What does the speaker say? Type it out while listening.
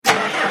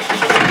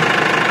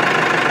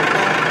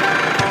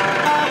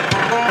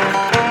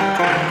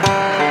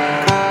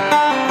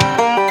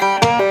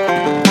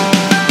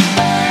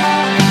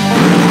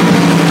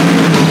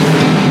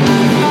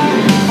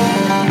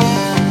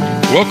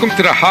Welcome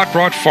to the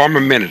Hotrod Farmer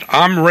Minute.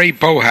 I'm Ray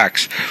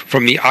Bohax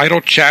from the Idle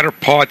Chatter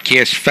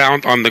podcast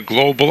found on the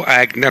Global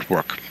Ag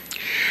Network.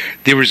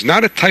 There is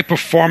not a type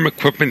of farm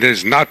equipment that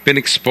has not been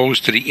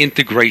exposed to the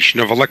integration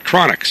of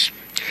electronics.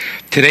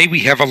 Today we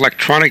have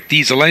electronic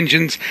diesel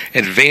engines,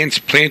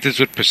 advanced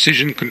planters with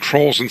precision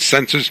controls and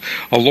sensors,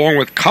 along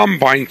with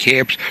combine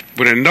cabs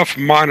with enough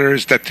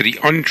monitors that to the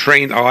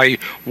untrained eye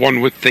one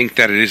would think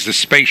that it is the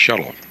space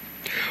shuttle.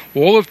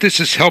 All of this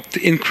has helped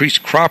to increase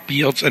crop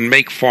yields and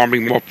make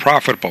farming more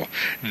profitable.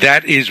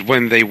 That is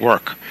when they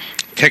work.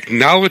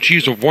 Technology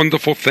is a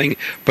wonderful thing,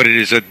 but it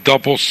is a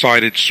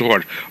double-sided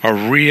sword, a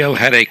real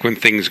headache when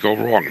things go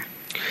wrong.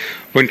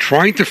 When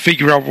trying to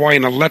figure out why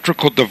an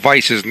electrical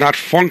device is not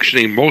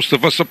functioning, most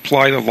of us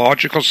apply the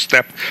logical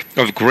step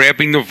of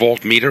grabbing the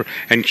voltmeter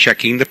and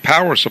checking the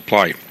power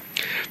supply.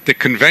 The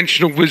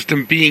conventional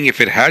wisdom being if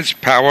it has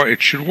power,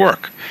 it should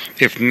work.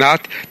 If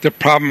not, the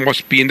problem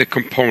must be in the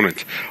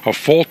component, a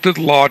faulted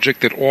logic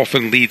that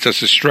often leads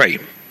us astray.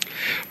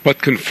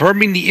 But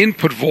confirming the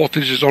input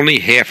voltage is only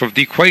half of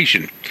the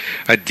equation.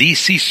 A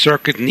DC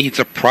circuit needs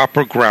a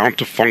proper ground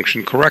to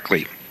function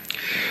correctly.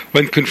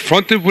 When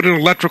confronted with an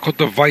electrical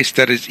device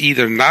that is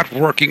either not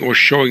working or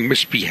showing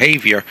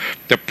misbehavior,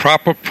 the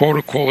proper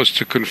protocol is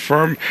to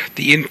confirm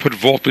the input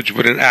voltage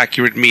with an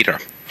accurate meter.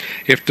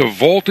 If the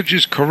voltage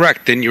is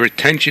correct, then your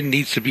attention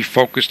needs to be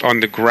focused on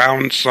the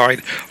ground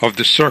side of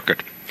the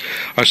circuit.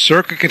 A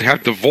circuit can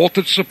have the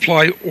voltage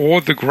supply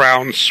or the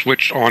ground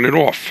switched on and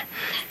off.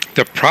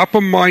 The proper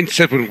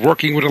mindset when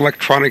working with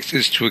electronics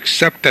is to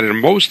accept that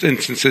in most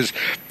instances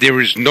there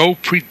is no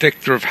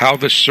predictor of how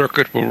the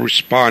circuit will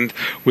respond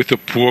with a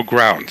poor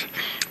ground.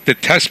 The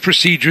test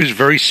procedure is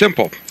very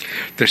simple.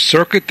 The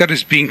circuit that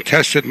is being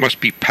tested must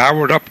be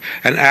powered up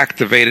and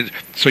activated,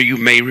 so you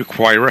may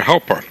require a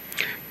helper.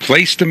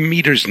 Place the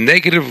meter's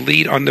negative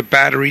lead on the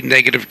battery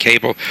negative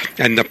cable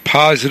and the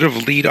positive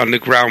lead on the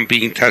ground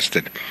being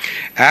tested.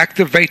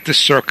 Activate the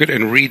circuit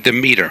and read the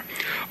meter.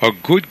 A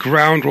good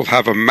ground will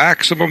have a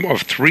maximum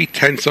of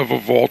 0.3 of a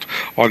volt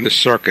on the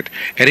circuit.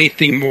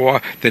 Anything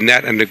more than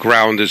that and the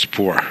ground is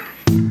poor.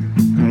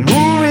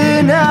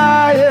 Moving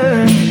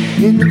higher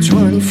in the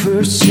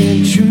 21st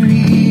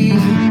century.